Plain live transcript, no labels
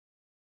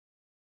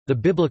The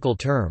biblical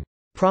term,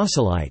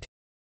 proselyte,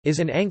 is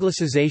an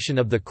anglicization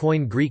of the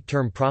Koine Greek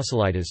term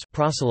proselytes,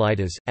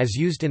 as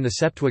used in the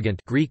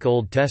Septuagint Greek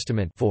Old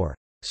Testament for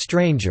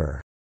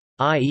stranger,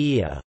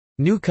 i.e. a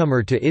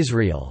newcomer to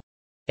Israel,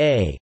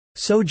 a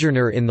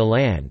sojourner in the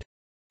land,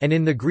 and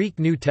in the Greek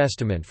New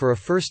Testament for a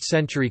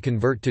first-century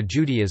convert to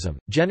Judaism,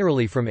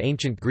 generally from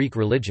ancient Greek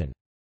religion.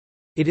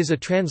 It is a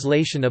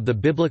translation of the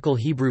biblical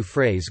Hebrew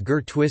phrase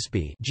ger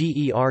twispi,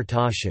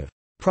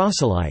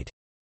 proselyte.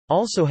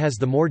 Also has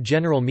the more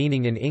general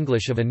meaning in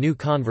English of a new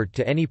convert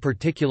to any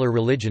particular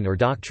religion or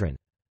doctrine.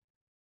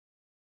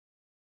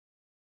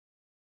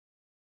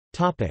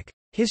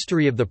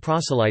 History of the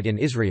proselyte in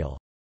Israel.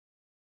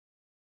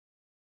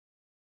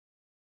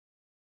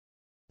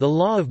 The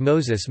Law of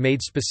Moses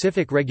made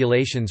specific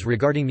regulations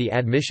regarding the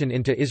admission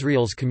into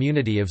Israel's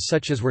community of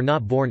such as were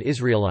not born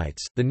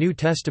Israelites. The New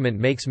Testament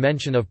makes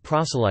mention of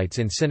proselytes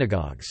in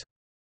synagogues.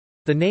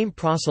 The name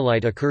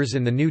proselyte occurs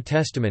in the New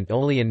Testament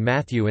only in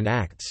Matthew and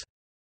Acts.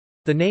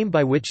 The name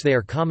by which they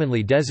are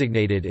commonly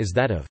designated is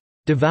that of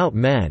devout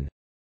men,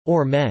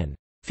 or men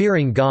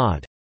fearing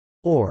God,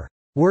 or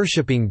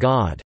worshipping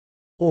God,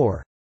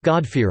 or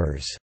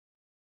God-fearers.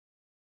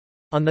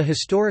 On the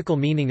historical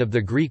meaning of the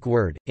Greek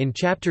word, in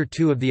Chapter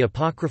 2 of the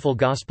apocryphal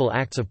Gospel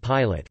Acts of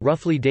Pilate,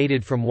 roughly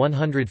dated from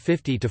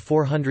 150 to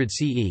 400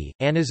 CE,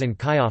 Annas and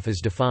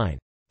Caiaphas define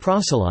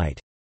proselyte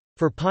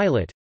for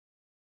Pilate.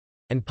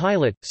 And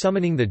Pilate,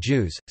 summoning the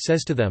Jews,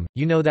 says to them,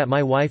 "You know that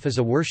my wife is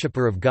a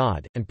worshipper of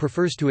God, and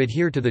prefers to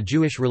adhere to the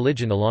Jewish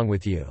religion along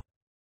with you."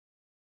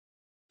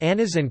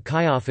 Annas and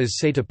Caiaphas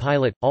say to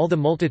Pilate, "All the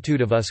multitude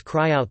of us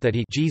cry out that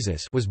he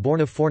Jesus was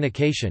born of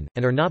fornication,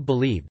 and are not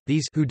believed.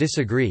 These who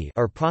disagree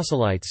are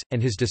proselytes, and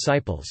his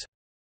disciples."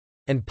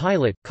 And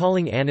Pilate,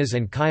 calling Annas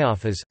and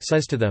Caiaphas,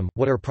 says to them,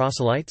 "What are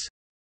proselytes?"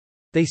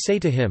 They say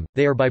to him,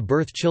 "They are by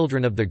birth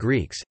children of the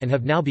Greeks, and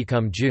have now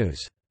become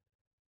Jews."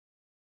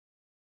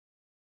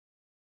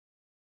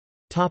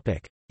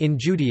 In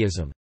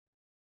Judaism.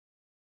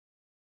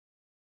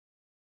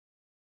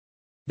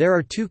 There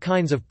are two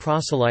kinds of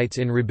proselytes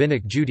in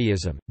Rabbinic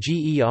Judaism: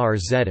 ger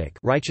zedek,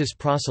 righteous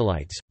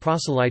proselytes,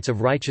 proselytes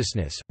of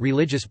righteousness,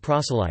 religious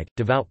proselyte,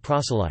 devout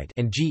proselyte,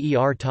 and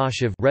ger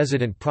tashiv,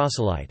 resident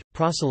proselyte,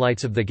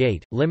 proselytes of the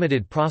gate,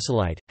 limited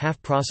proselyte, half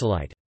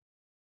proselyte.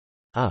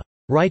 A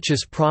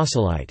righteous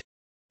proselyte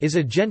is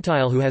a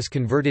Gentile who has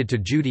converted to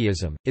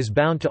Judaism, is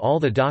bound to all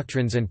the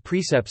doctrines and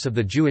precepts of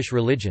the Jewish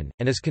religion,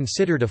 and is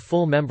considered a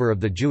full member of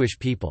the Jewish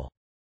people.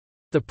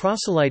 The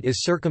proselyte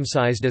is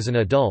circumcised as an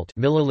adult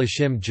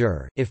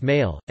if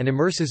male, and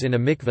immerses in a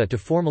mikveh to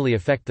formally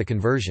effect the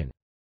conversion.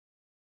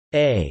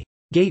 A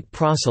gate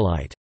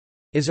proselyte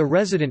is a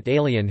resident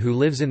alien who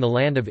lives in the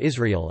land of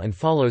Israel and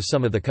follows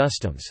some of the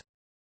customs.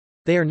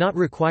 They are not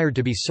required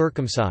to be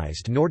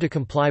circumcised nor to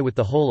comply with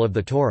the whole of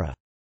the Torah.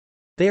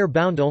 They are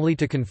bound only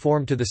to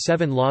conform to the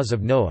 7 laws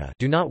of Noah: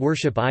 do not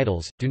worship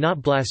idols, do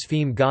not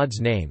blaspheme God's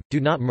name, do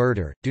not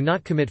murder, do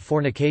not commit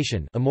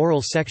fornication,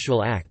 immoral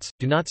sexual acts,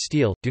 do not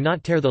steal, do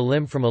not tear the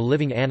limb from a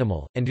living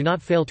animal, and do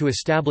not fail to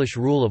establish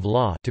rule of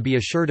law, to be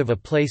assured of a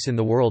place in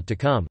the world to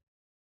come.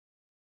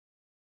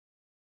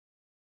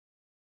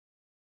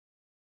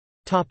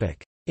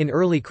 In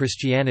early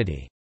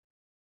Christianity.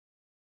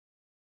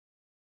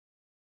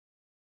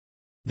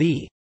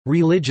 The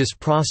religious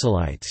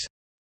proselytes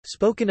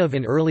spoken of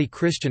in early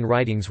Christian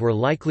writings were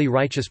likely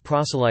righteous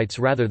proselytes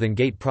rather than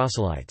gate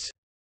proselytes.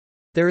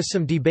 There is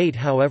some debate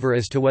however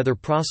as to whether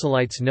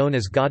proselytes known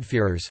as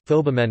God-fearers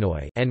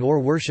and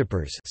or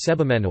worshippers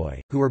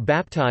who were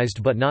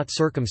baptized but not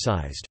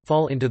circumcised,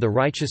 fall into the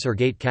righteous or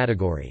gate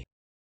category.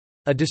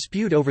 A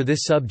dispute over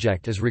this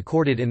subject is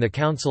recorded in the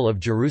Council of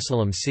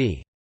Jerusalem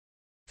c.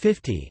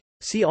 50.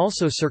 See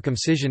also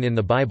circumcision in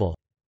the Bible.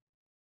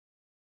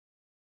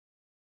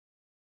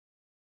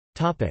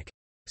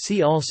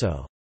 See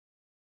also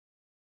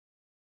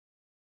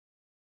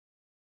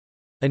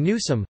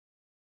Anusum,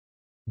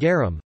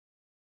 Gerim,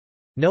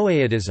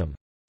 Noahidism,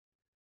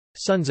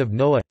 Sons of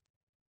Noah.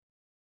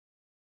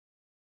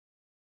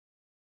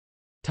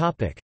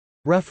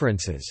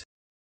 References.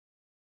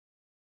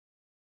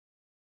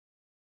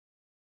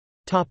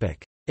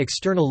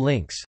 External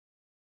links.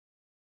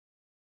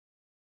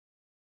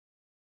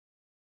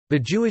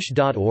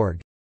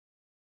 TheJewish.org,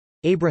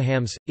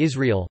 Abrahams,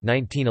 Israel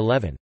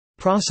 1911.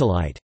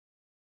 Proselyte.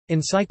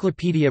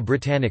 Encyclopædia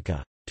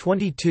Britannica.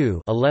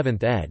 22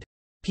 11th ed.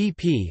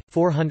 pp.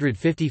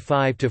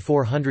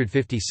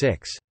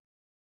 455–456.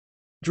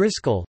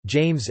 Driscoll,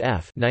 James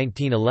F.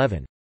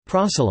 1911.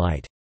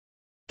 Proselyte.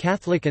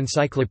 Catholic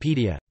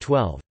Encyclopedia,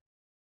 12.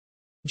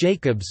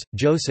 Jacobs,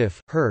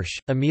 Joseph, Hirsch,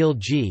 Emil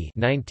G.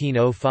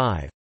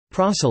 1905.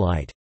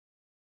 Proselyte.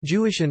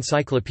 Jewish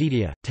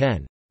Encyclopedia,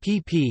 10.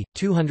 pp.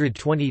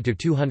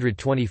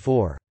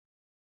 220–224.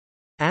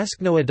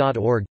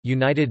 AskNoah.org,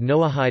 United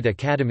Noahide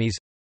Academies.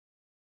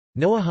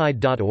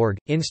 Noahide.org,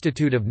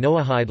 Institute of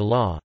Noahide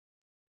Law.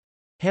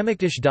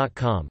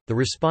 Hamakdish.com, The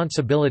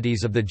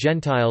Responsibilities of the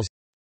Gentiles.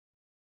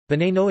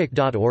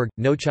 B'naiNoach.org,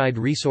 Noachide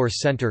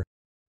Resource Center.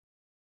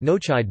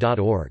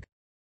 Noachide.org.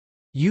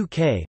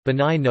 UK,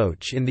 B'nai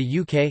Noach in the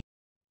UK.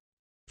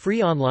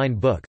 Free online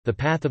book, The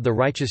Path of the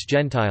Righteous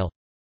Gentile.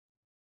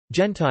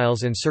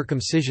 Gentiles and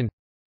Circumcision.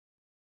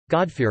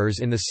 Godfearers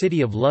in the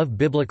City of Love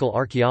Biblical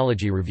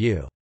Archaeology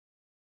Review.